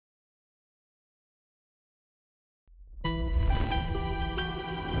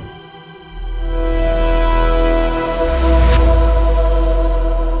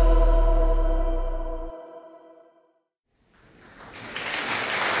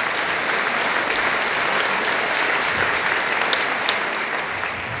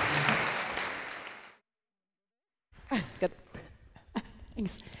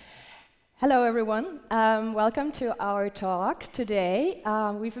Hello, everyone. Welcome to our talk today.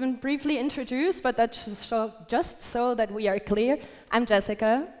 We've been briefly introduced, but that's just so that we are clear. I'm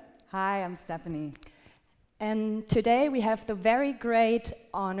Jessica. Hi, I'm Stephanie. And today we have the very great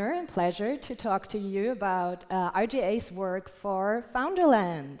honor and pleasure to talk to you about RGA's work for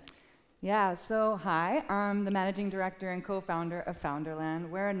Founderland. Yeah, so hi, I'm the managing director and co-founder of Founderland.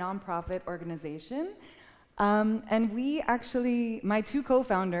 We're a nonprofit organization. And we actually, my two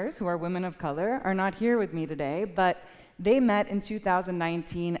co-founders, who are women of color, are not here with me today, but they met in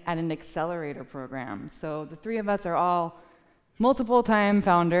 2019 at an accelerator program. So the three of us are all multiple-time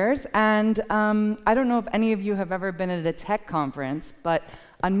founders, and I don't know if any of you have ever been at a tech conference, but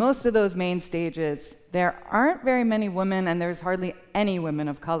on most of those main stages, there aren't very many women, and there's hardly any women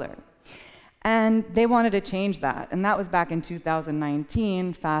of color. And they wanted to change that, and that was back in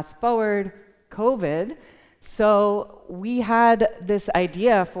 2019. Fast forward, COVID. So we had this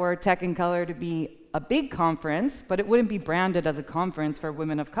idea for Tech in Color to be a big conference, but it wouldn't be branded as a conference for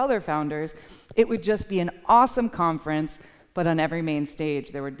women of color founders. It would just be an awesome conference, but on every main stage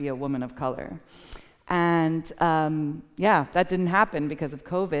there would be a woman of color. And yeah, that didn't happen because of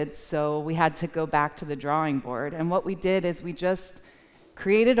COVID, so we had to go back to the drawing board. And what we did is we just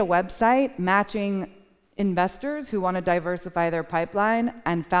created a website matching investors who want to diversify their pipeline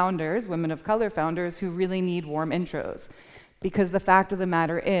and founders, women of color founders, who really need warm intros. Because the fact of the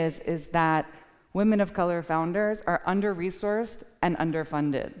matter is that women of color founders are under-resourced and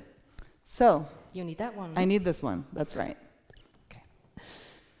underfunded. So, you need that one. I need this one, that's right. Okay.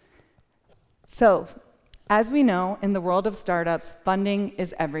 So, as we know, in the world of startups, funding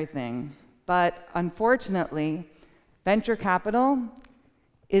is everything. But unfortunately, venture capital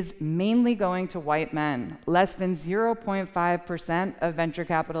is mainly going to white men. Less than 0.5% of venture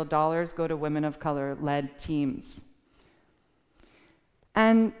capital dollars go to women of color-led teams.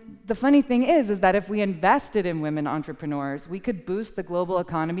 And the funny thing is that if we invested in women entrepreneurs, we could boost the global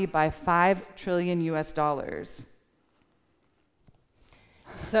economy by $5 trillion US.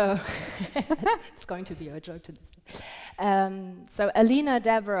 So, it's going to be a joke to this. So Alina,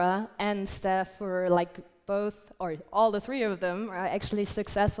 Deborah, and Steph were like both, or all the three of them, are actually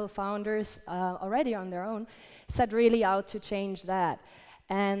successful founders already on their own, set really out to change that.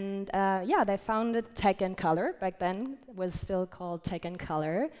 And yeah, they founded Tech in Color. Back then, it was still called Tech in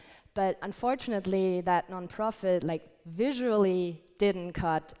Color. But unfortunately, that nonprofit like visually didn't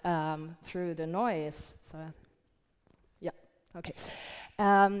cut through the noise. So yeah, okay.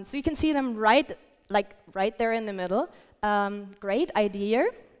 So you can see them right there in the middle. Great idea,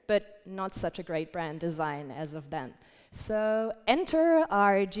 but not such a great brand design as of then. So enter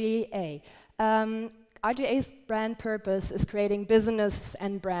RGA. RGA's brand purpose is creating business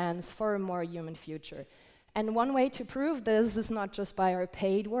and brands for a more human future. And one way to prove this is not just by our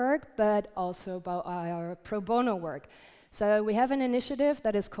paid work, but also by our pro bono work. So we have an initiative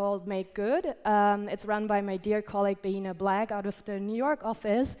that is called Make Good. It's run by my dear colleague, Beina Black, out of the New York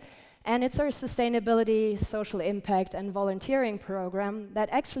office. And it's our sustainability, social impact, and volunteering program that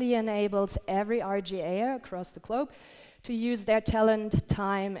actually enables every RGA across the globe to use their talent,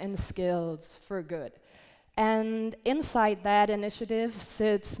 time, and skills for good. And inside that initiative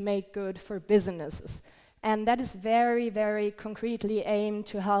sits Make Good for Businesses. And that is very, very concretely aimed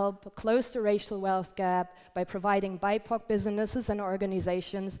to help close the racial wealth gap by providing BIPOC businesses and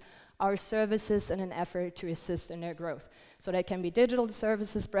organizations our services in an effort to assist in their growth. So that can be digital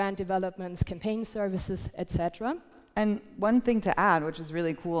services, brand developments, campaign services, etc. And one thing to add, which is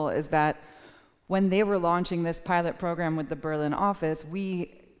really cool, is that when they were launching this pilot program with the Berlin office,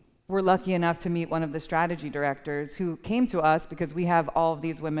 we were lucky enough to meet one of the strategy directors who came to us because we have all of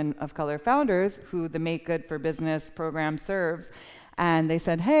these women of color founders who the Make Good for Business program serves. And they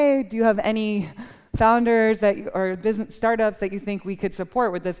said, hey, do you have any founders or business startups that you think we could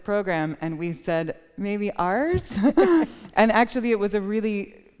support with this program? And we said, maybe ours? And actually, it was a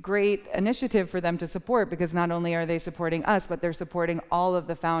really great initiative for them to support because not only are they supporting us, but they're supporting all of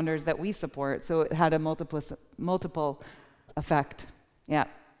the founders that we support. So it had a multiple effect. Yeah.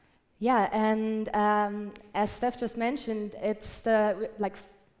 Yeah, and as Steph just mentioned, it's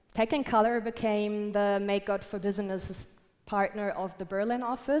Tech in Color became the Make Good for Businesses partner of the Berlin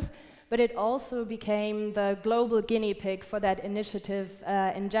office, but it also became the global guinea pig for that initiative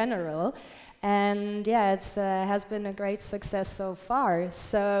in general. And yeah, it has been a great success so far.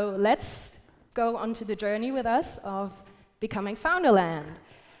 So let's go on to the journey with us of becoming Founderland.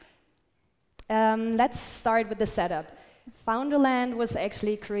 Let's start with the setup. Founderland was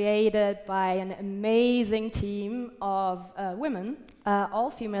actually created by an amazing team of women,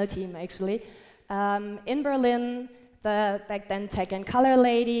 all-female team actually, in Berlin the back then tech and color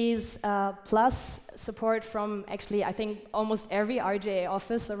ladies, plus support from actually, I think, almost every RGA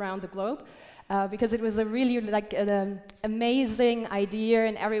office around the globe, because it was a really like an amazing idea,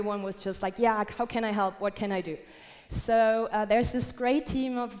 and everyone was just like, yeah, how can I help? What can I do? So there's this great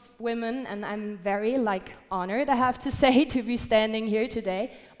team of women, and I'm very honored, I have to say, to be standing here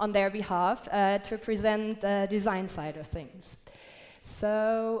today on their behalf to present the design side of things.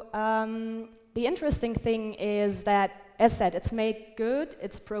 So the interesting thing is that, as said, it's made good,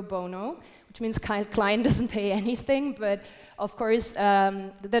 it's pro bono, which means client doesn't pay anything, but of course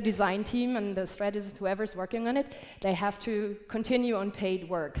the design team and the strategist, whoever's working on it, they have to continue on paid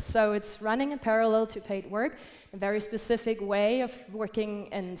work. So it's running in parallel to paid work, a very specific way of working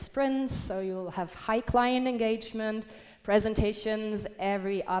in sprints, so you'll have high client engagement, presentations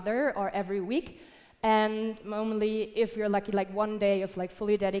every other or every week, and normally, if you're lucky, one day of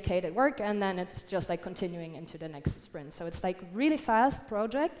fully dedicated work, and then it's just continuing into the next sprint. So it's really fast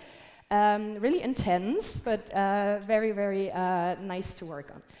project, really intense, but very, very nice to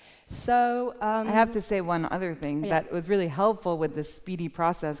work on. So I have to say one other thing that was really helpful with this speedy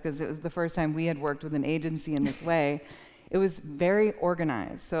process, because it was the first time we had worked with an agency in this way. It was very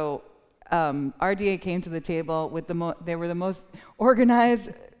organized. So RGA came to the table with they were the most organized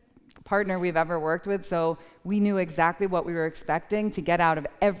partner we've ever worked with, so we knew exactly what we were expecting to get out of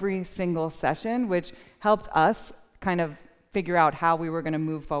every single session, which helped us kind of figure out how we were going to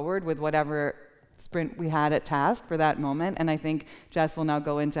move forward with whatever sprint we had at task for that moment. And I think Jess will now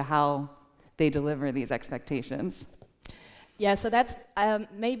go into how they deliver these expectations. Yeah, so that's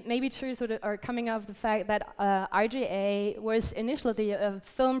maybe true, or coming out of the fact that RGA was initially a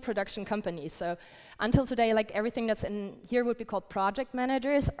film production company. So until today, everything that's in here would be called project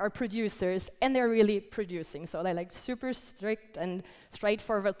managers or producers, and they're really producing. So they're super strict and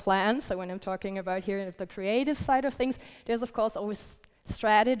straightforward plans. So when I'm talking about here the creative side of things, there's of course always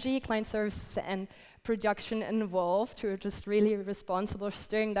strategy, client services, and production involved, who are just really responsible for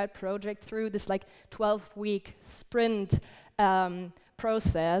steering that project through this 12-week sprint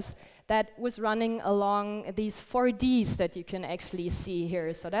process that was running along these 4 Ds that you can actually see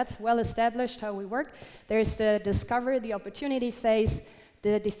here. So that's well established how we work. There's the discover, the opportunity phase,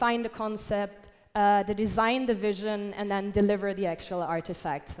 the define the concept, the design the vision, and then deliver the actual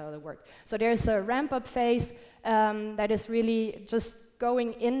artifact, so the work. So there's a ramp-up phase that is really just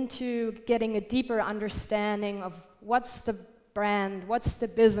going into getting a deeper understanding of what's the brand, what's the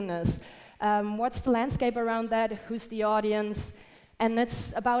business, what's the landscape around that, who's the audience, and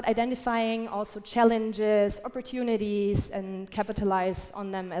it's about identifying also challenges, opportunities, and capitalize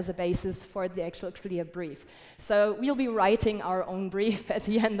on them as a basis for the actual clear brief. So we'll be writing our own brief at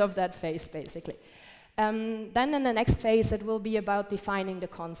the end of that phase, basically. Then in the next phase, it will be about defining the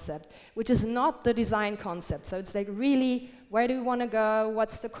concept, which is not the design concept. So it's really, where do we want to go?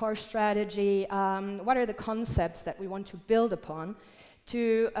 What's the core strategy? What are the concepts that we want to build upon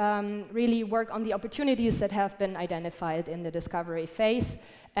to really work on the opportunities that have been identified in the discovery phase,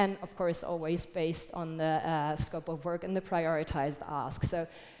 and of course always based on the scope of work and the prioritized ask. So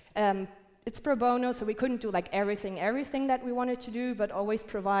it's pro bono, so we couldn't do everything that we wanted to do, but always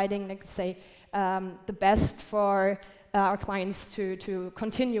providing, the best for our clients to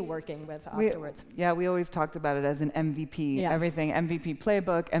continue working with afterwards. We always talked about it as an MVP. Everything, MVP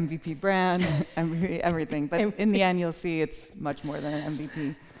playbook, MVP brand, MVP everything. But in the end, you'll see it's much more than an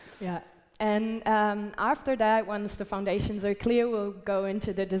MVP. Yeah. And after that, once the foundations are clear, we'll go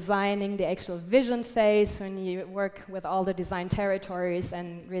into the designing the actual vision phase, when you work with all the design territories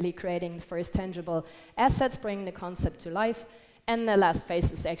and really creating the first tangible assets, bringing the concept to life. And the last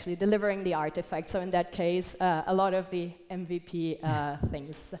phase is actually delivering the artifact. So in that case, a lot of the MVP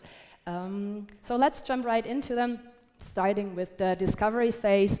things. So let's jump right into them, starting with the discovery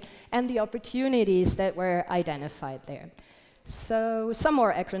phase and the opportunities that were identified there. So some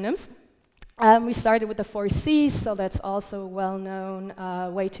more acronyms. We started with the 4 C's, so that's also a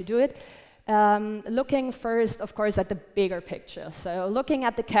well-known way to do it. Looking first, of course, at the bigger picture. So looking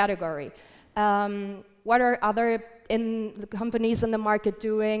at the category. What are other companies in the market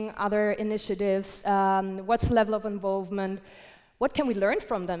doing, other initiatives? What's the level of involvement? What can we learn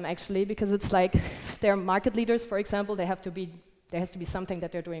from them, actually? Because it's if they're market leaders, for example, there has to be something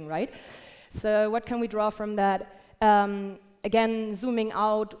that they're doing right. So what can we draw from that? Again, zooming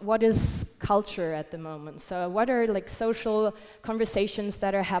out, what is culture at the moment? So what are social conversations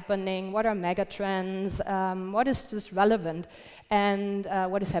that are happening? What are mega trends? What is just relevant? And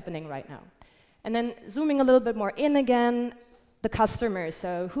what is happening right now? And then zooming a little bit more in again, the customers.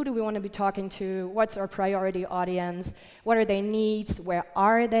 So who do we want to be talking to? What's our priority audience? What are their needs? Where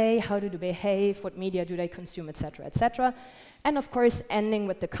are they? How do they behave? What media do they consume, etc., etc. And of course, ending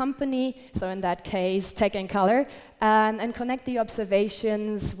with the company, so in that case, Tech and Color, and connect the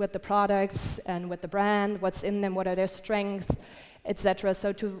observations with the products and with the brand, what's in them, what are their strengths, etc.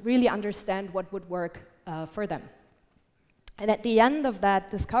 So to really understand what would work for them. And at the end of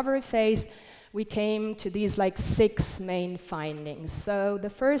that discovery phase, we came to these like 6 main findings. So the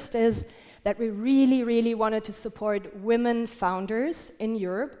first is that we really, really wanted to support women founders in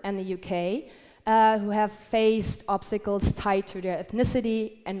Europe and the UK who have faced obstacles tied to their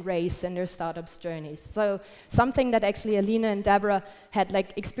ethnicity and race in their startups journeys. So something that actually Alina and Deborah had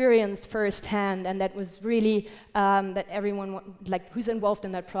like experienced firsthand, and that was really that everyone like who's involved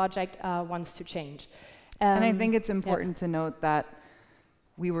in that project wants to change. And I think it's important to note that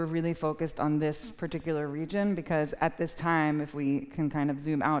we were really focused on this particular region because at this time, if we can kind of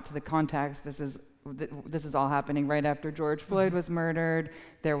zoom out to the context, this is all happening right after George Floyd was murdered.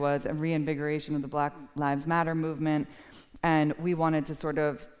 There was a reinvigoration of the Black Lives Matter movement, and we wanted to sort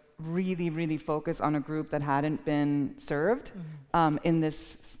of really, really focus on a group that hadn't been served in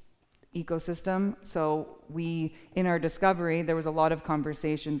this ecosystem. So in our discovery, there was a lot of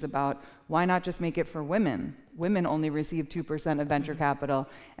conversations about why not just make it for women? Women only receive 2% of venture capital,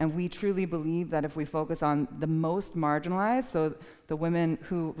 and we truly believe that if we focus on the most marginalized, so the women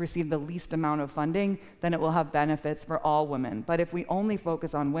who receive the least amount of funding, then it will have benefits for all women. But if we only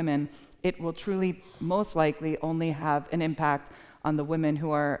focus on women, it will truly, most likely, only have an impact on the women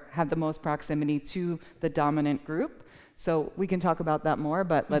who have the most proximity to the dominant group. So we can talk about that more,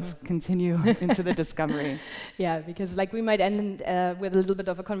 but let's continue into the discovery. Yeah, because like we might end with a little bit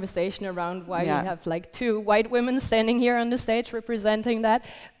of a conversation around why we have like 2 white women standing here on the stage representing that,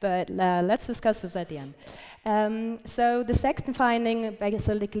 but let's discuss this at the end. So the second finding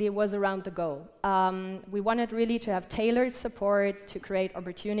basically was around the goal. We wanted really to have tailored support to create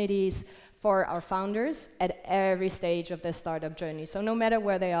opportunities for our founders at every stage of their startup journey. So no matter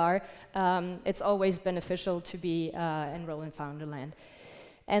where they are, it's always beneficial to be enrolled in Founderland.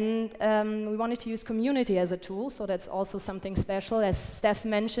 And we wanted to use community as a tool, so that's also something special. As Steph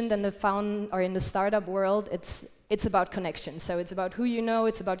mentioned, in the startup world, it's about connection. So it's about who you know,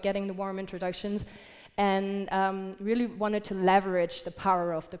 it's about getting the warm introductions, and really wanted to leverage the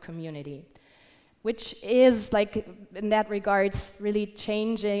power of the community, which is, like, in that regards, really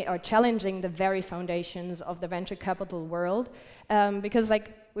changing or challenging the very foundations of the venture capital world, because,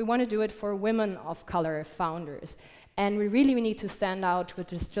 like, we want to do it for women of color founders. And we really need to stand out,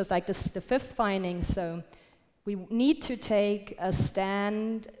 which is just like this, the 5th finding. So we need to take a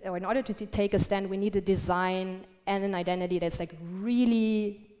stand, or in order to take a stand, we need a design and an identity that's like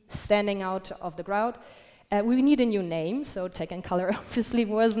really standing out of the crowd. We need a new name, so Tech and Color obviously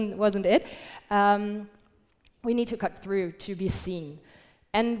wasn't it. We need to cut through to be seen.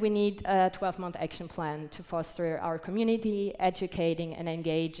 And we need a 12-month action plan to foster our community, educating and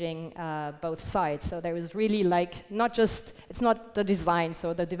engaging both sides. So there was really like, it's not the design,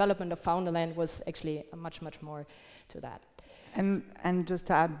 so the development of Founderland was actually much, much more to that. And just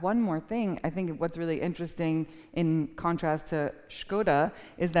to add one more thing, I think what's really interesting in contrast to Škoda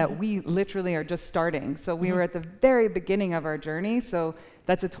is that we literally are just starting. So we were at the very beginning of our journey, so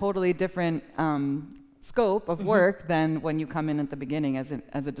that's a totally different scope of work than when you come in at the beginning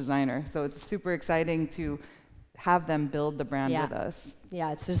as a designer. So it's super exciting to have them build the brand with us.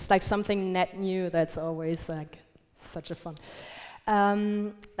 Yeah, it's just like something net new that's always like such a fun.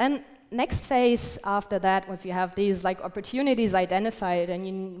 And next phase after that, if you have these like opportunities identified and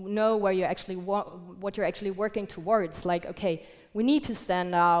you know where you actually what you're actually working towards, like, okay, we need to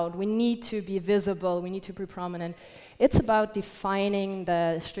stand out, we need to be visible, we need to be prominent. It's about defining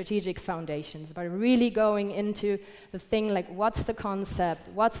the strategic foundations, by really going into the thing like, what's the concept,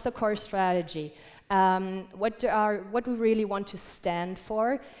 what's the core strategy, what we really want to stand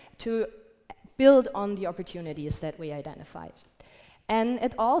for, to build on the opportunities that we identified. And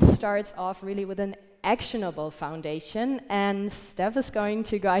it all starts off really with an actionable foundation, and Steph is going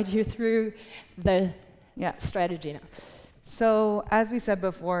to guide you through the strategy now. So as we said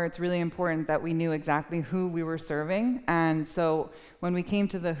before, it's really important that we knew exactly who we were serving. And so when we came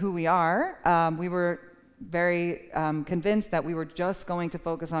to the who we are, we were very convinced that we were just going to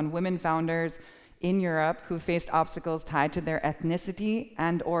focus on women founders in Europe who faced obstacles tied to their ethnicity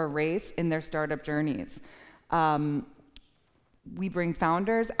and or race in their startup journeys. We bring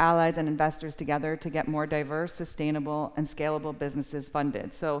founders, allies, and investors together to get more diverse, sustainable, and scalable businesses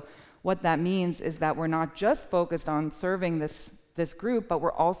funded. So what that means is that we're not just focused on serving this this group, but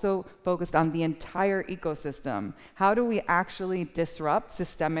we're also focused on the entire ecosystem. How do we actually disrupt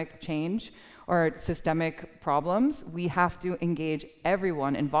systemic change or systemic problems? We have to engage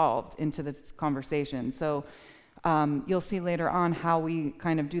everyone involved into this conversation. So you'll see later on how we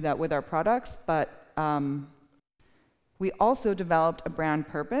kind of do that with our products, but we also developed a brand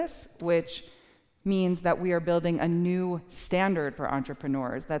purpose, which means that we are building a new standard for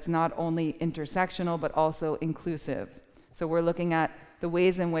entrepreneurs that's not only intersectional, but also inclusive. So we're looking at the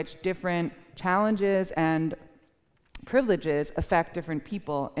ways in which different challenges and privileges affect different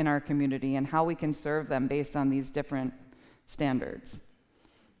people in our community and how we can serve them based on these different standards.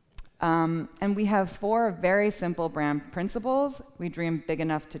 And we have 4 very simple brand principles. We dream big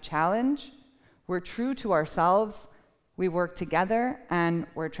enough to challenge. We're true to ourselves. We work together, and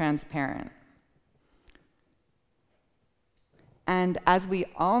we're transparent. And as we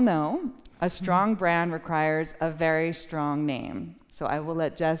all know, a strong brand requires a very strong name. So I will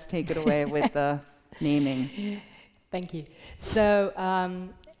let Jess take it away with the naming. Thank you. So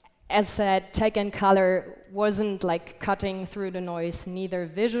as said, Tech and Color wasn't like cutting through the noise, neither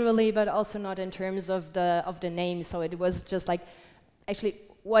visually, but also not in terms of the name. So it was just like, actually,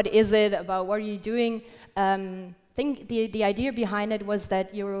 what is it about? What are you doing? I think the idea behind it was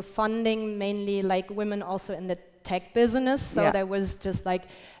that you were funding mainly like women also in the tech business, so there was just like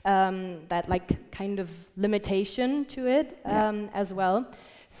that like kind of limitation to it as well.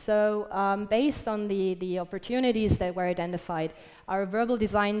 So based on the opportunities that were identified, our verbal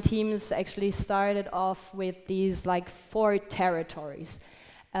design teams actually started off with these like 4 territories.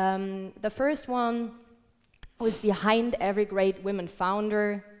 The first one was behind every great women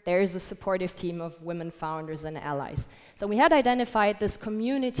founder, there is a supportive team of women founders and allies. So we had identified this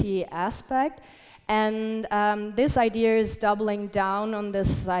community aspect, and this idea is doubling down on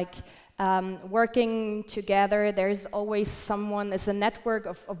this like working together. There's always someone, there's a network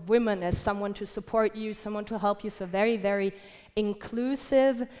of women, as someone to support you, someone to help you, so very, very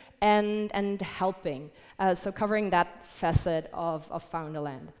inclusive and helping. So covering that facet of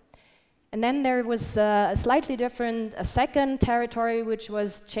Founderland. And then there was a slightly different, a second territory, which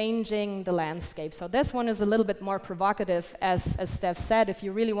was changing the landscape. So this one is a little bit more provocative, as Steph said. If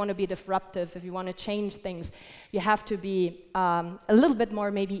you really want to be disruptive, if you want to change things, you have to be a little bit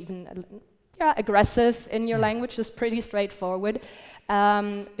more, maybe even aggressive in your language. It's pretty straightforward,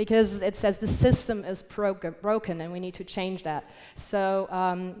 because it says the system is broken and we need to change that. So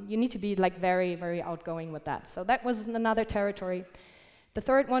you need to be like very, very outgoing with that. So that was another territory. The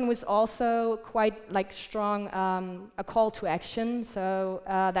third one was also quite like strong, a call to action, so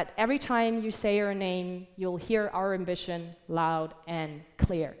that every time you say your name, you'll hear our ambition loud and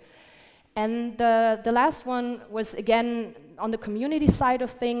clear. And the last one was, again, on the community side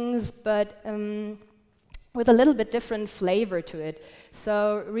of things, but with a little bit different flavor to it.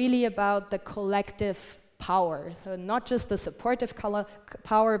 So really about the collective power. So not just the supportive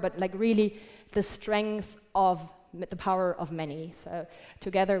power, but like really the strength of the power of many. So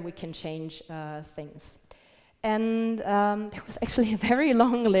together we can change things. And there was actually a very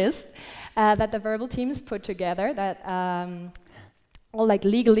long list that the verbal teams put together that all like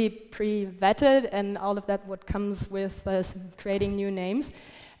legally pre-vetted, and all of that what comes with creating new names.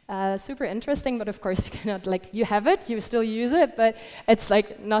 Super interesting, but of course you cannot, like, you have it, you still use it, but it's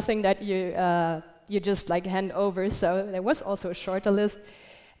like nothing that you just like hand over. So there was also a shorter list.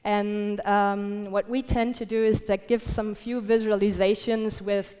 And what we tend to do is that give some few visualizations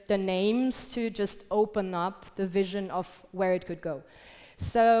with the names to just open up the vision of where it could go.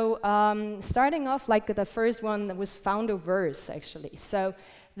 So starting off, like the first one that was Founderverse, actually. So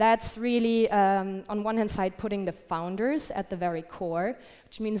that's really, on one hand side, putting the founders at the very core,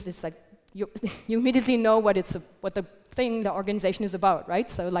 which means it's like you immediately know what the thing the organization is about,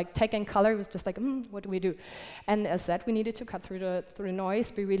 right? So like Tech and Color was just like, what do we do? And as said, we needed to cut through the noise,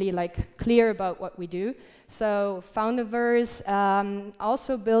 be really like clear about what we do. So Founderverse,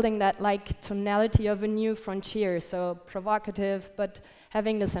 also building that like tonality of a new frontier, so provocative, but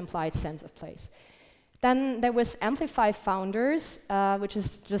having this implied sense of place. Then there was Amplify Founders, which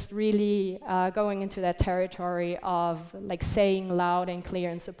is just really going into that territory of like saying loud and clear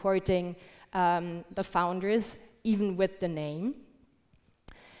and supporting the founders, even with the name.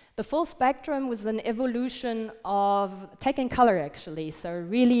 The Full Spectrum was an evolution of Tech and Color, actually. So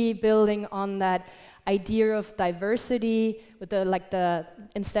really building on that idea of diversity with the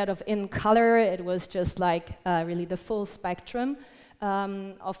instead of in color, it was just like really the full spectrum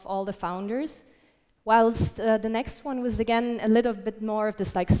of all the founders. Whilst the next one was again a little bit more of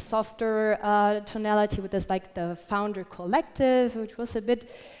this like softer tonality with this like the founder collective, which was a bit,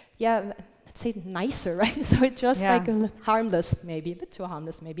 let's say, nicer, right? So it's just like harmless, maybe, a bit too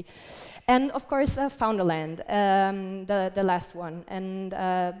harmless, maybe. And of course, Founderland, the last one. And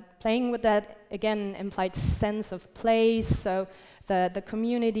playing with that, again, implied sense of place. So the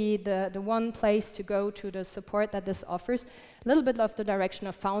community, the one place to go to, the support that this offers. A little bit of the direction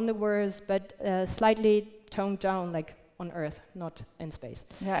of Founderverse, but slightly toned down, like on Earth, not in space.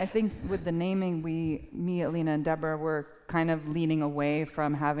 Yeah, I think with the naming, me, Alina, and Deborah were kind of leaning away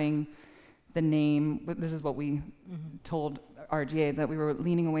from having the name. This is what we told RGA, that we were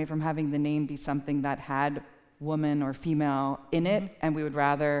leaning away from having the name be something that had woman or female in it, and we would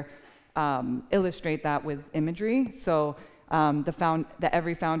rather illustrate that with imagery. So the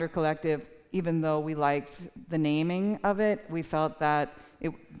Every Founder Collective, even though we liked the naming of it, we felt that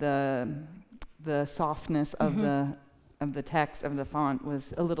the softness of the text, of the font,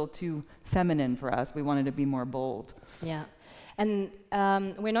 was a little too feminine for us. We wanted to be more bold. Yeah, and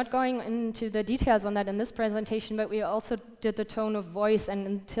we're not going into the details on that in this presentation, but we also did the tone of voice, and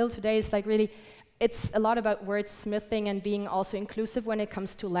until today it's like really, it's a lot about wordsmithing and being also inclusive when it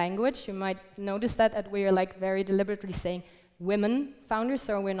comes to language. You might notice that we're like very deliberately saying women founders,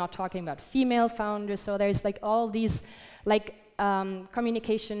 so we're not talking about female founders. So there's like all these like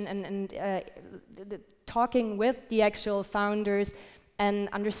communication and talking with the actual founders and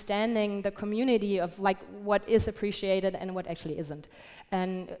understanding the community of like what is appreciated and what actually isn't,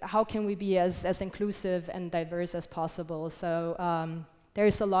 and how can we be as inclusive and diverse as possible. So there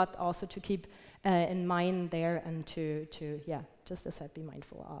is a lot also to keep in mind there, and to just as I said, be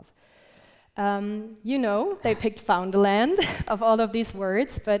mindful of. You know, they picked Founderland of all of these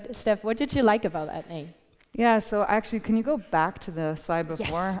words, but Steph, what did you like about that name? Yeah, so actually, can you go back to the slide before?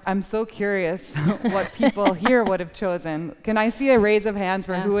 Yes. I'm so curious what people here would have chosen. Can I see a raise of hands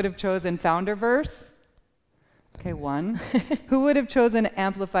for who would have chosen Founderverse? Okay, 1. Who would have chosen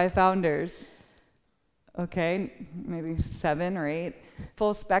Amplify Founders? Okay, maybe 7 or 8.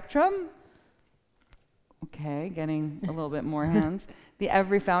 Full Spectrum? Okay, getting a little bit more hands. The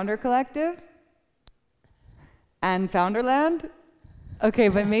Every Founder Collective? And Founderland? Okay,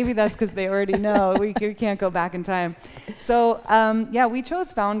 but maybe that's because they already know. We can't go back in time. So yeah, we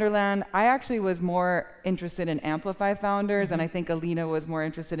chose Founderland. I actually was more interested in Amplify Founders, and I think Alina was more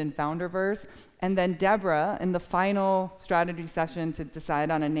interested in Founderverse. And then Deborah, in the final strategy session to decide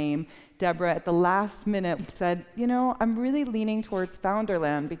on a name, Deborah at the last minute said, you know, I'm really leaning towards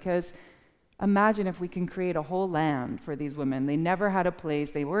Founderland, because imagine if we can create a whole land for these women. They never had a place,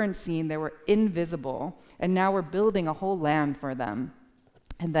 they weren't seen, they were invisible, and now we're building a whole land for them.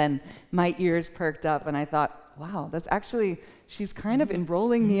 And then my ears perked up, and I thought, wow, that's actually, she's kind of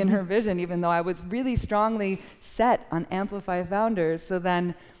enrolling me in her vision, even though I was really strongly set on Amplify Founders. So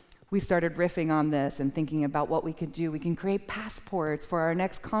then we started riffing on this and thinking about what we could do. We can create passports for our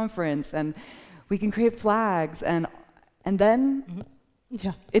next conference, and we can create flags, and then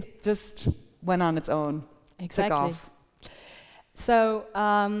it just went on its own. Exactly. Took off. So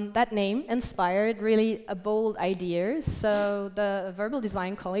that name inspired really a bold idea. So the verbal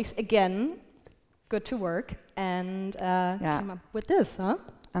design colleagues, again, good to work, and came up with this, huh?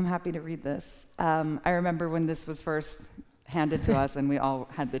 I'm happy to read this. I remember when this was first handed to us, and we all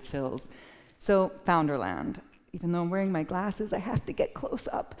had the chills. So Founderland. Even though I'm wearing my glasses, I have to get close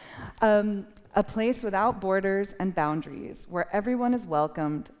up. A place without borders and boundaries, where everyone is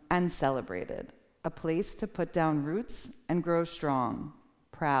welcomed and celebrated. A place to put down roots and grow strong,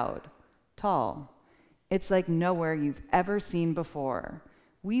 proud, tall. It's like nowhere you've ever seen before.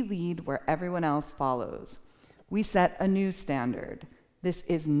 We lead where everyone else follows. We set a new standard. This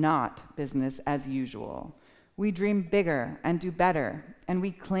is not business as usual. We dream bigger and do better, and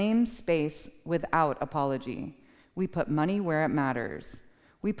we claim space without apology. We put money where it matters.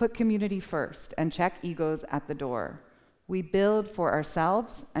 We put community first and check egos at the door. We build for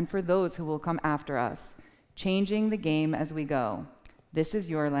ourselves and for those who will come after us, changing the game as we go. This is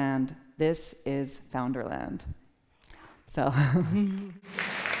your land. This is Founderland. So.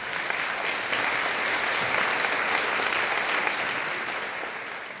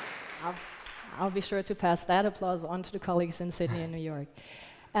 I'll be sure to pass that applause on to the colleagues in Sydney and New York.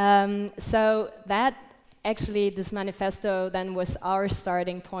 So that actually, this manifesto then was our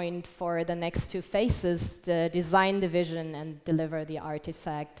starting point for the next 2 phases, the design division and deliver the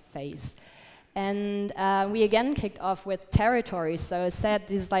artifact phase. And we again kicked off with territories. So as said,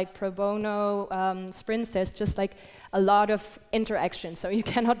 these like pro bono sprints, there's just like a lot of interaction. So you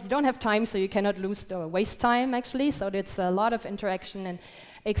don't have time, so you cannot lose or waste time actually. So it's a lot of interaction and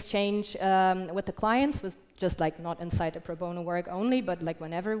exchange with the clients, with just like not inside the pro bono work only, but like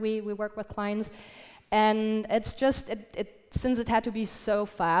whenever we work with clients. And it's just, since it had to be so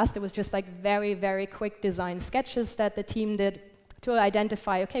fast, it was just like very, very quick design sketches that the team did to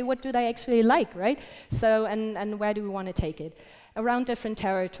identify, okay, what do they actually like, right? So, and where do we want to take it? Around different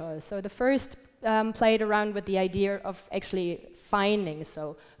territories. So the first played around with the idea of actually finding,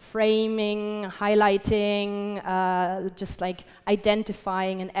 so framing, highlighting, just like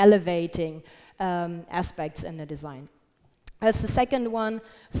identifying and elevating aspects in the design. As the second one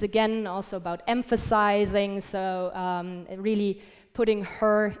is again also about emphasizing, so really putting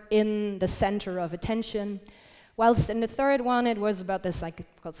her in the center of attention. Whilst in the third one, it was about this like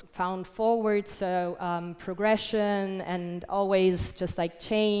found forward, so progression and always just like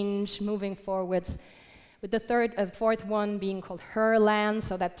change, moving forwards. With the fourth one being called Her Land,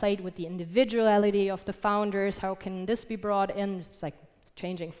 so that played with the individuality of the founders. How can this be brought in? It's like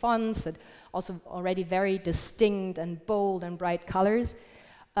changing fonts, and also already very distinct and bold and bright colors.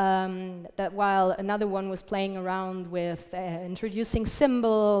 That while another one was playing around with introducing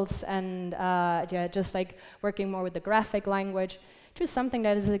symbols and yeah, just like working more with the graphic language, to something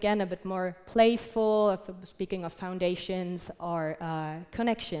that is again a bit more playful, speaking of foundations or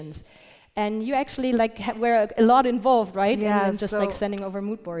connections. And you actually like were a lot involved, right? Yeah, and just like sending over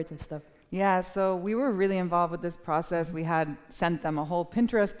mood boards and stuff. Yeah, so we were really involved with this process. We had sent them a whole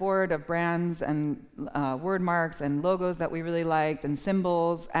Pinterest board of brands and word marks and logos that we really liked and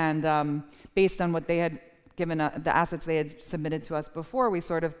symbols. And based on what they had given, the assets they had submitted to us before, we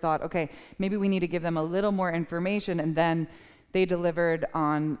sort of thought, okay, maybe we need to give them a little more information. And then they delivered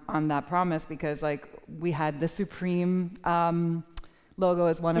on that promise, because like we had the Supreme logo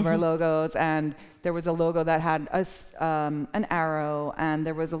as one of our logos, and there was a logo that had an arrow, and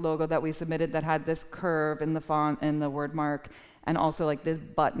there was a logo that we submitted that had this curve in the font and the word mark, and also like this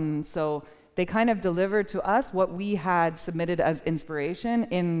button. So they kind of delivered to us what we had submitted as inspiration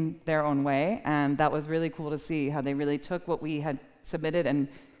in their own way, and that was really cool to see how they really took what we had submitted and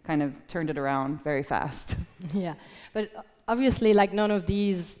kind of turned it around very fast. Yeah, but obviously like none of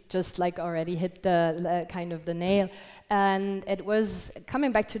these just like already hit the kind of the nail. And it was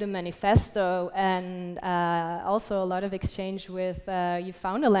coming back to the manifesto, and also a lot of exchange with you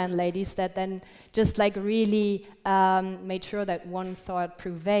Founderland ladies that then just like really made sure that one thought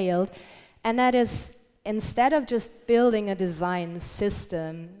prevailed. And that is, instead of just building a design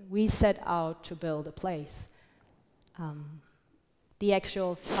system, we set out to build a place. The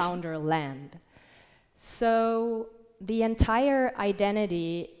actual Founderland. So the entire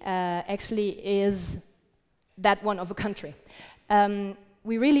identity actually is that one of a country.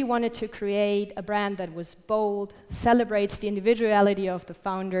 We really wanted to create a brand that was bold, celebrates the individuality of the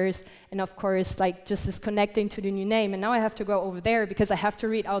founders, and of course, like just is connecting to the new name. And now I have to go over there because I have to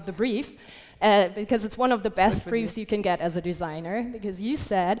read out the brief, because it's one of the best briefs you can get as a designer, because you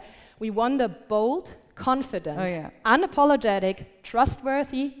said, we want a bold, confident, unapologetic,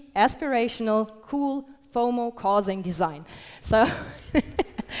 trustworthy, aspirational, cool, FOMO-causing design. So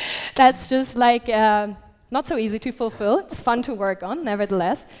that's just like, not so easy to fulfill. It's fun to work on,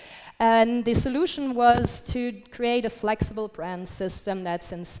 nevertheless. And the solution was to create a flexible brand system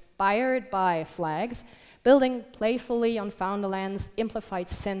that's inspired by flags, building playfully on Founderland's amplified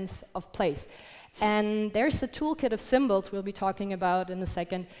sense of place. And there's a toolkit of symbols we'll be talking about in a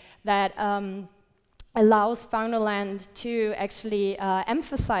second that allows Founderland to actually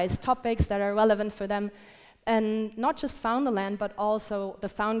emphasize topics that are relevant for them, and not just Founderland, but also the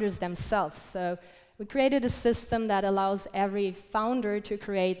founders themselves. So we created a system that allows every founder to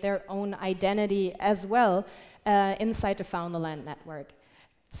create their own identity as well inside the Founderland network.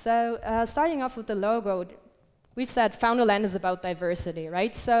 So starting off with the logo, we've said Founderland is about diversity,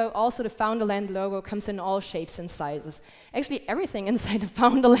 right? So also the Founderland logo comes in all shapes and sizes. Actually, everything inside the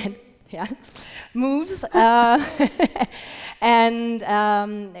Founderland moves. And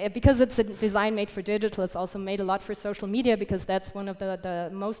because it's a design made for digital, it's also made a lot for social media, because that's one of the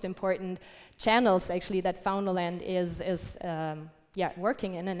most important channels actually that Founderland is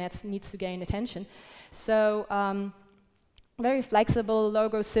working in, and that needs to gain attention. So very flexible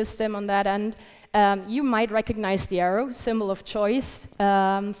logo system on that end. You might recognize the arrow, symbol of choice,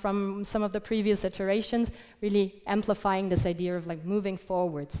 from some of the previous iterations, really amplifying this idea of like moving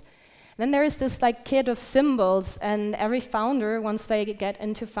forwards. Then there is this like kit of symbols, and every founder, once they get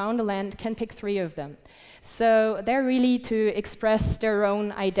into Founderland, can pick 3 of them. So they're really to express their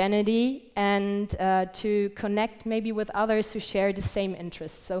own identity and to connect maybe with others who share the same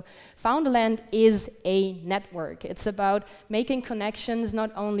interests. So Founderland is a network. It's about making connections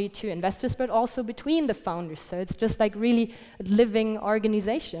not only to investors, but also between the founders. So it's just like really a living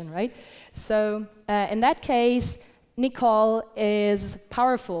organization, right? So in that case, Nicole is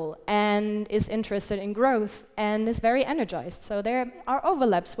powerful and is interested in growth and is very energized. So there are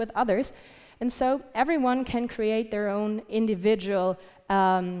overlaps with others. And so everyone can create their own individual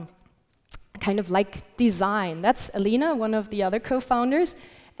kind of like design. That's Alina, one of the other co-founders,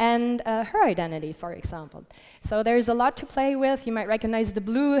 and her identity, for example. So there's a lot to play with. You might recognize the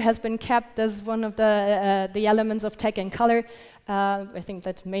blue has been kept as one of the elements of tech and color. I think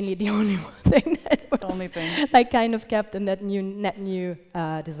that's mainly the only thing that was like kind of kept in that net new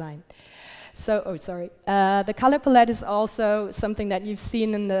design. So, oh, sorry. The color palette is also something that you've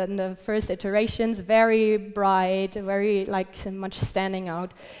seen in the first iterations. Very bright, very like much standing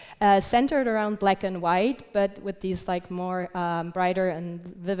out. Centered around black and white, but with these like more brighter and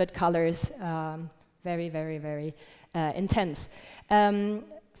vivid colors. Very, very, very intense.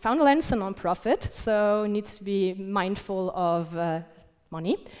 Founderland is a non-profit, so needs to be mindful of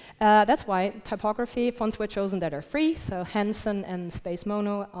money. That's why typography fonts were chosen that are free, so Hansen and Space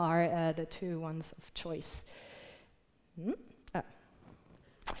Mono are the two ones of choice.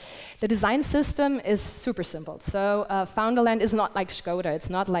 The design system is super simple. So Founderland is not like Skoda. It's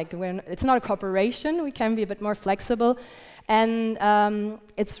not like it's not a corporation. We can be a bit more flexible, and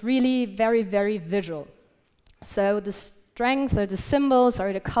it's really very, very visual. So the strengths or the symbols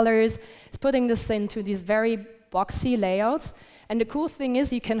or the colors is putting this into these very boxy layouts. And the cool thing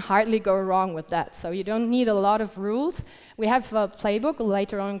is you can hardly go wrong with that. So you don't need a lot of rules. We have a playbook. We'll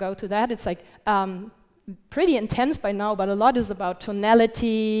later on go to that. It's like pretty intense by now, but a lot is about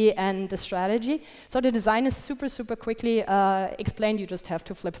tonality and the strategy. So the design is super, super quickly explained. You just have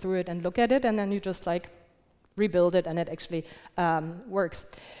to flip through it and look at it, and then you just like rebuild it, and it actually works.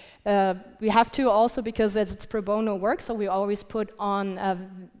 We have to also, because it's pro bono work, so we always put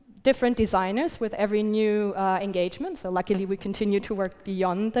on different designers with every new engagement. So luckily, we continue to work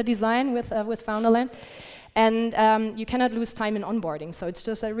beyond the design with Founderland. And you cannot lose time in onboarding. So it's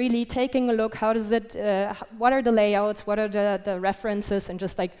just really taking a look, how does it, what are the layouts, what are the references, and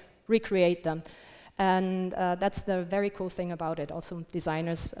just like recreate them. And that's the very cool thing about it. Also,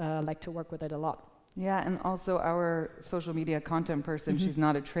 designers like to work with it a lot. Yeah, and also our social media content person, she's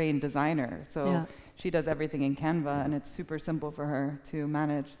not a trained designer. So she does everything in Canva, and it's super simple for her to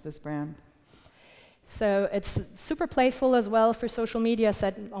manage this brand. So it's super playful as well for social media,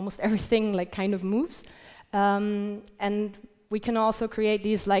 said almost everything like kind of moves. And we can also create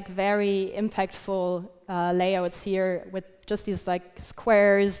these like very impactful layouts here with just these like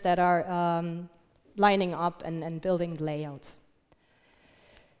squares that are lining up and building layouts.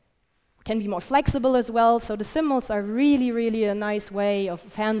 Can be more flexible as well, so the symbols are really, really a nice way of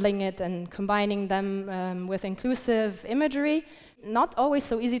handling it and combining them with inclusive imagery. Not always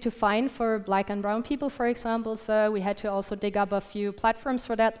so easy to find for Black and brown people, for example, so we had to also dig up a few platforms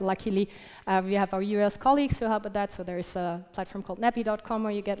for that. Luckily, we have our US colleagues who help with that, so there's a platform called nappy.com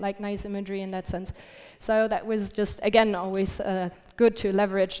where you get like nice imagery in that sense. So that was just, again, always good to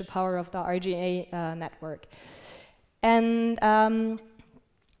leverage the power of the RGA network. And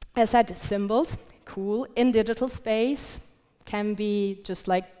as I said, symbols, cool, in digital space, can be just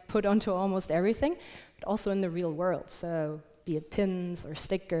like put onto almost everything, but also in the real world. So be it pins or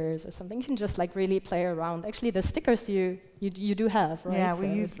stickers or something, you can just like really play around. Actually, the stickers you do have, right? Yeah, we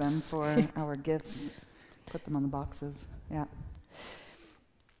use them for our gifts, put them on the boxes, yeah.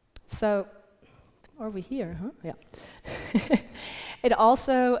 So, are we here, huh? Yeah. It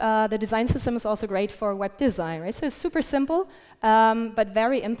also, the design system is also great for web design, right? So it's super simple, but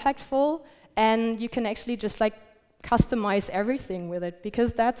very impactful, and you can actually just like customize everything with it,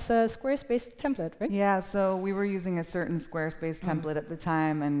 because that's a Squarespace template, right? Yeah, so we were using a certain Squarespace template at the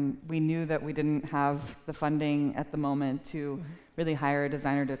time, and we knew that we didn't have the funding at the moment to really hire a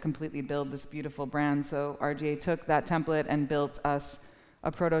designer to completely build this beautiful brand. So RGA took that template and built us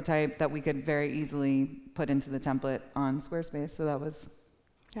a prototype that we could very easily put into the template on Squarespace. So that was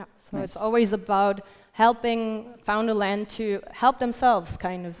so nice. It's always about helping Founderland to help themselves,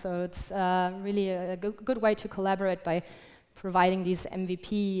 kind of. So it's really a good way to collaborate by providing these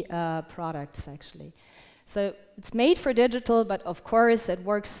MVP products, actually. So it's made for digital, but of course it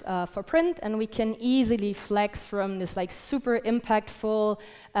works for print, and we can easily flex from this like super impactful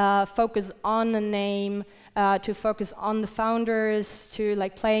focus on the name to focus on the founders, to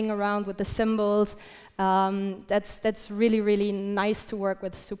like playing around with the symbols. That's really, really nice to work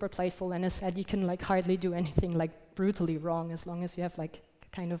with, super playful, and as I said, you can like hardly do anything like brutally wrong as long as you have like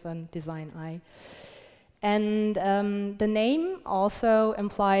kind of a design eye. And the name also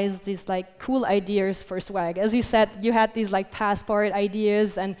implies these like cool ideas for swag. As you said, you had these like passport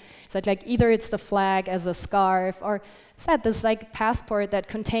ideas, and said like either it's the flag as a scarf, or said this like passport that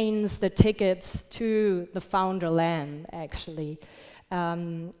contains the tickets to the Founderland, actually.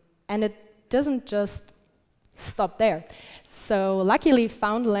 And it doesn't just stop there. So luckily,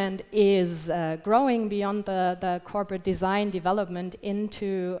 Founderland is growing beyond the corporate design development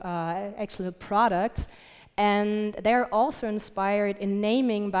into actual products. And they're also inspired in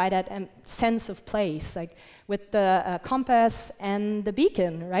naming by that sense of place, like with the compass and the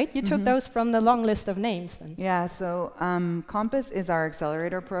beacon, right? You took those from the long list of names then. Yeah, so Compass is our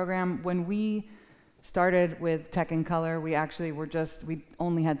accelerator program. When we started with Tech in Color, we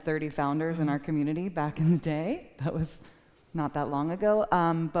only had 30 founders in our community back in the day. That was not that long ago.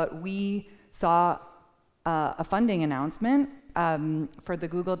 But we saw a funding announcement for the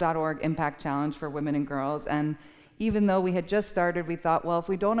Google.org Impact Challenge for Women and Girls. And even though we had just started, we thought, well, if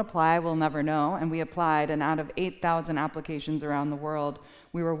we don't apply, we'll never know. And we applied, and out of 8,000 applications around the world,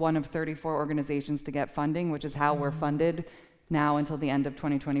 we were one of 34 organizations to get funding, which is how we're funded now until the end of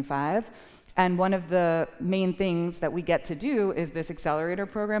 2025. And one of the main things that we get to do is this accelerator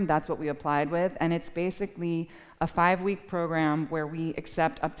program. That's what we applied with. And it's basically a 5-week program where we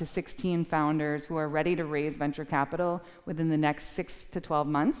accept up to 16 founders who are ready to raise venture capital within the next 6 to 12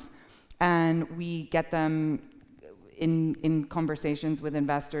 months. And we get them in conversations with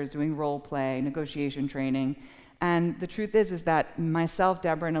investors, doing role play, negotiation training. And the truth is that myself,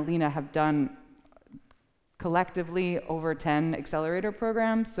 Deborah, and Alina have done collectively over 10 accelerator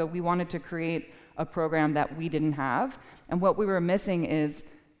programs. So we wanted to create a program that we didn't have. And what we were missing is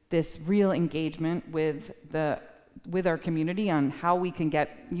this real engagement with our community on how we can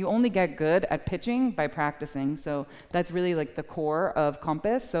you only get good at pitching by practicing. So that's really like the core of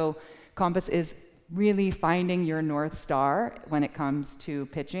Compass. So Compass is really finding your North Star when it comes to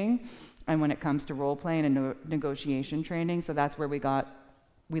pitching and when it comes to role playing and negotiation training. So that's where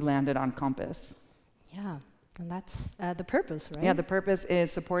we landed on Compass. Yeah, and that's the purpose, right? Yeah, the purpose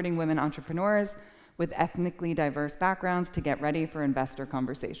is supporting women entrepreneurs with ethnically diverse backgrounds to get ready for investor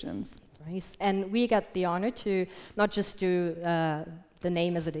conversations. Nice. And we got the honor to not just do the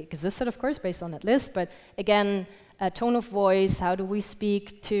name as it existed, of course, based on that list, but again, tone of voice, how do we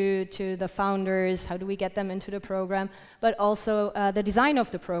speak to the founders, how do we get them into the program, but also the design of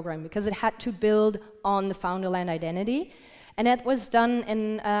the program, because it had to build on the Founderland identity. And that was done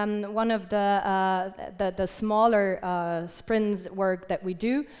in one of the smaller sprint work that we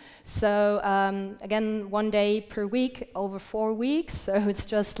do. So again, 1 day per week over 4 weeks. So it's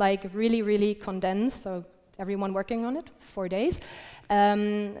just like really, really condensed. So everyone working on it, 4 days,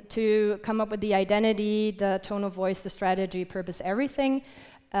 to come up with the identity, the tone of voice, the strategy, purpose, everything.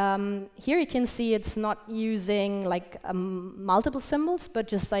 Here you can see it's not using like multiple symbols, but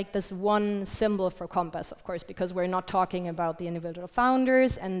just like this one symbol for Compass, of course, because we're not talking about the individual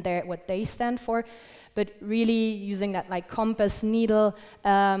founders and what they stand for, but really using that like compass needle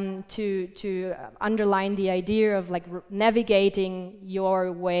to underline the idea of like navigating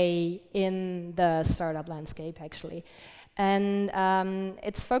your way in the startup landscape, actually. And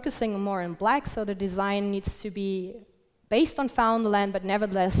it's focusing more on black, so the design needs to be based on Founderland, but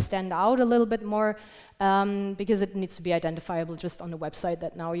nevertheless stand out a little bit more because it needs to be identifiable just on the website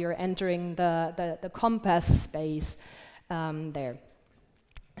that now you're entering the compass space there.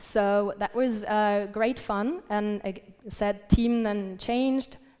 So that was great fun, and I said team then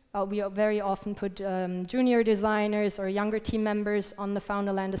changed. We very often put junior designers or younger team members on the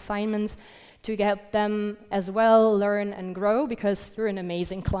Founderland assignments to help them as well learn and grow, because you're an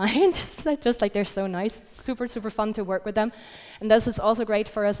amazing client. Just like they're so nice, it's super, super fun to work with them. And this is also great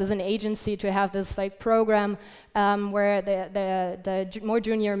for us as an agency to have this like program where the more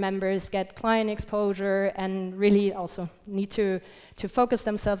junior members get client exposure and really also need to focus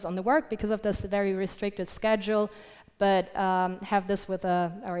themselves on the work because of this very restricted schedule, but have this with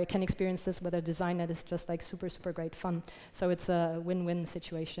or can experience this with a design that is just like super, super great fun. So it's a win-win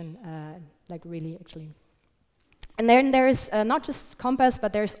situation, like really actually. And then there's not just Compass,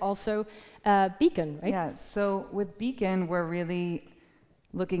 but there's also Beacon, right? Yeah, so with Beacon, we're really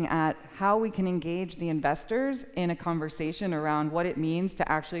looking at how we can engage the investors in a conversation around what it means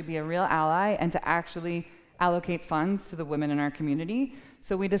to actually be a real ally and to actually allocate funds to the women in our community.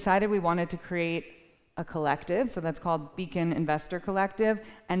 So we decided we wanted to create a collective, so that's called Beacon Investor Collective,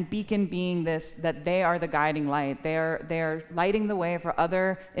 and Beacon being this, that they are the guiding light. They are lighting the way for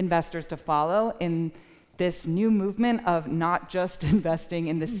other investors to follow in this new movement of not just investing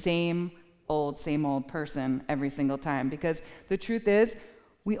in the same old person every single time. Because the truth is,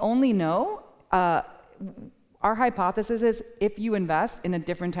 we only know our hypothesis is if you invest in a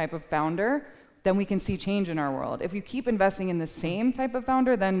different type of founder, then we can see change in our world. If you keep investing in the same type of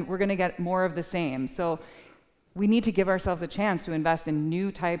founder, then we're going to get more of the same. So we need to give ourselves a chance to invest in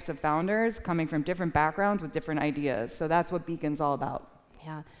new types of founders coming from different backgrounds with different ideas. So that's what Beacon's all about.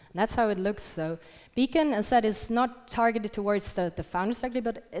 Yeah, and that's how it looks. So Beacon, as said, is not targeted towards the founders directly,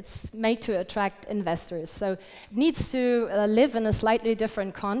 but it's made to attract investors. So it needs to live in a slightly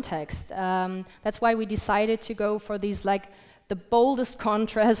different context. That's why we decided to go for these, like, the boldest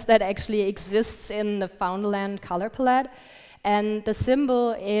contrast that actually exists in the Founderland color palette. And the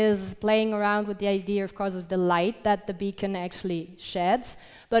symbol is playing around with the idea, of course, of the light that the beacon actually sheds,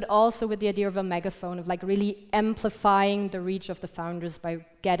 but also with the idea of a megaphone, of like really amplifying the reach of the founders by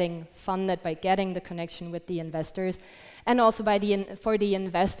getting funded, by getting the connection with the investors, and also by for the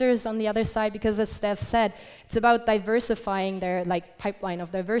investors on the other side, because as Steph said, it's about diversifying their like pipeline,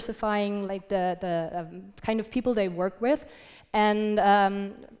 of diversifying like the kind of people they work with, and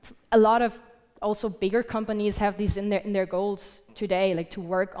a lot of also bigger companies have these in their goals today, like to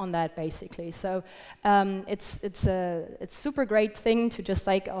work on that basically. So it's a super great thing to just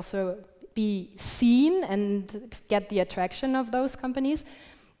like also be seen and get the attraction of those companies,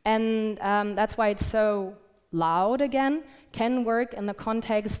 and that's why it's so loud again. Can work in the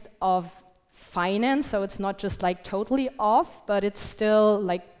context of finance, so it's not just like totally off, but it's still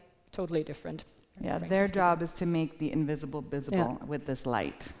like totally different. Yeah, their job is to make the invisible visible with this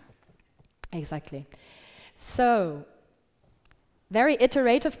light. Exactly. So, very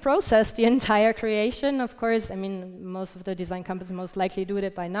iterative process, the entire creation. Of course, I mean, most of the design companies most likely do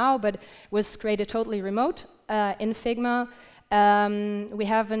it by now, but it was created totally remote in Figma. We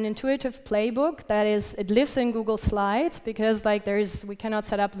have an intuitive playbook that it lives in Google Slides, because like we cannot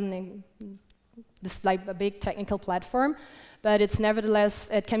set up this like a big technical platform, but it's nevertheless,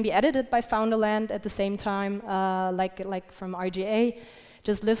 it can be edited by Founderland at the same time, like from RGA.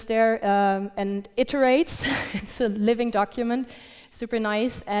 Just lives there and iterates. It's a living document, super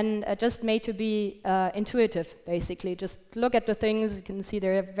nice, and just made to be intuitive, basically. Just look at the things, you can see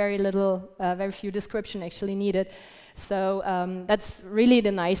there are very few description actually needed. So that's really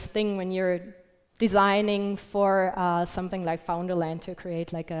the nice thing when you're designing for something like Founderland, to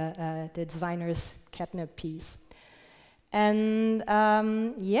create like the designer's catnip piece. And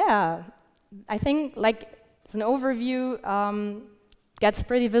yeah, I think like as an overview, gets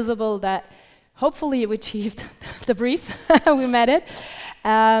pretty visible that hopefully we achieved the brief. We met it.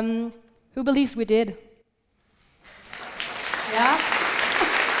 Who believes we did? Yeah?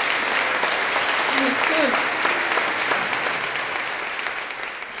 Good.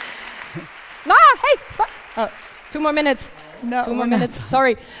 No, hey, stop. 2 more minutes. No, 2 more minutes,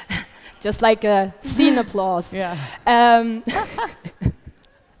 sorry. Just like a scene applause. Yeah.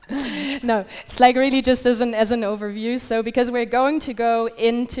 No, it's like really just as an overview. So because we're going to go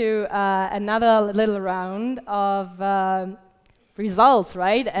into another little round of results,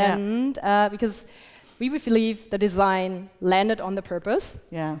 right? Yeah. And because we believe the design landed on the purpose.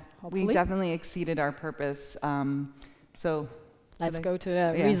 Yeah, hopefully. We definitely exceeded our purpose. So let's go to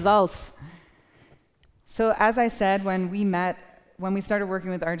the results. So as I said, when we started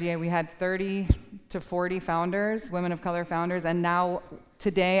working with RGA, we had 30 to 40 founders, women of color founders, and now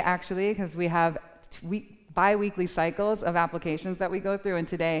today, actually, because we have bi-weekly cycles of applications that we go through, and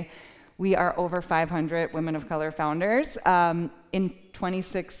today we are over 500 women of color founders in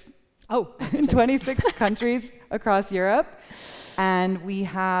 26 countries across Europe, and we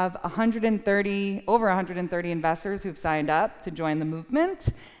have over 130 investors who've signed up to join the movement,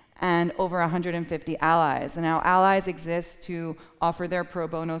 and over 150 allies. And now allies exist to offer their pro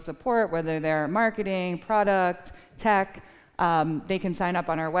bono support, whether they're marketing, product, tech. They can sign up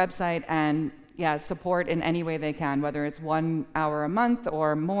on our website and support in any way they can, whether it's 1 hour a month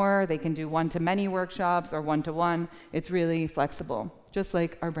or more. They can do one-to-many workshops or one-to-one. It's really flexible, just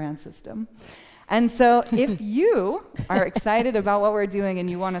like our brand system. And so if you are excited about what we're doing and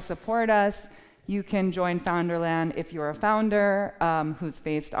you want to support us, you can join Founderland if you're a founder who's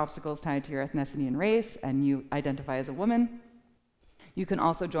faced obstacles tied to your ethnicity and race and you identify as a woman. You can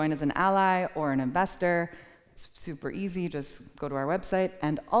also join as an ally or an investor. It's super easy, just go to our website.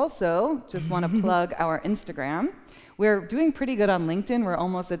 And also, just want to plug our Instagram. We're doing pretty good on LinkedIn. We're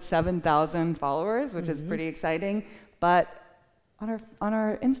almost at 7,000 followers, which is pretty exciting. But on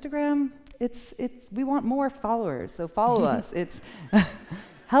our Instagram, we want more followers, so follow us. It's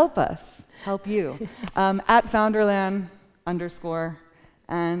help us, help you. At Founderland _.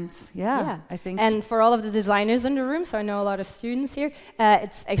 And I think. And for all of the designers in the room, so I know a lot of students here,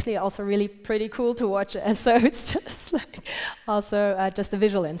 it's actually also really pretty cool to watch. So it's just like also just a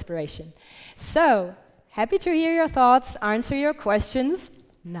visual inspiration. So happy to hear your thoughts, answer your questions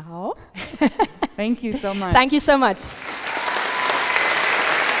now. Thank you so much. Thank you so much.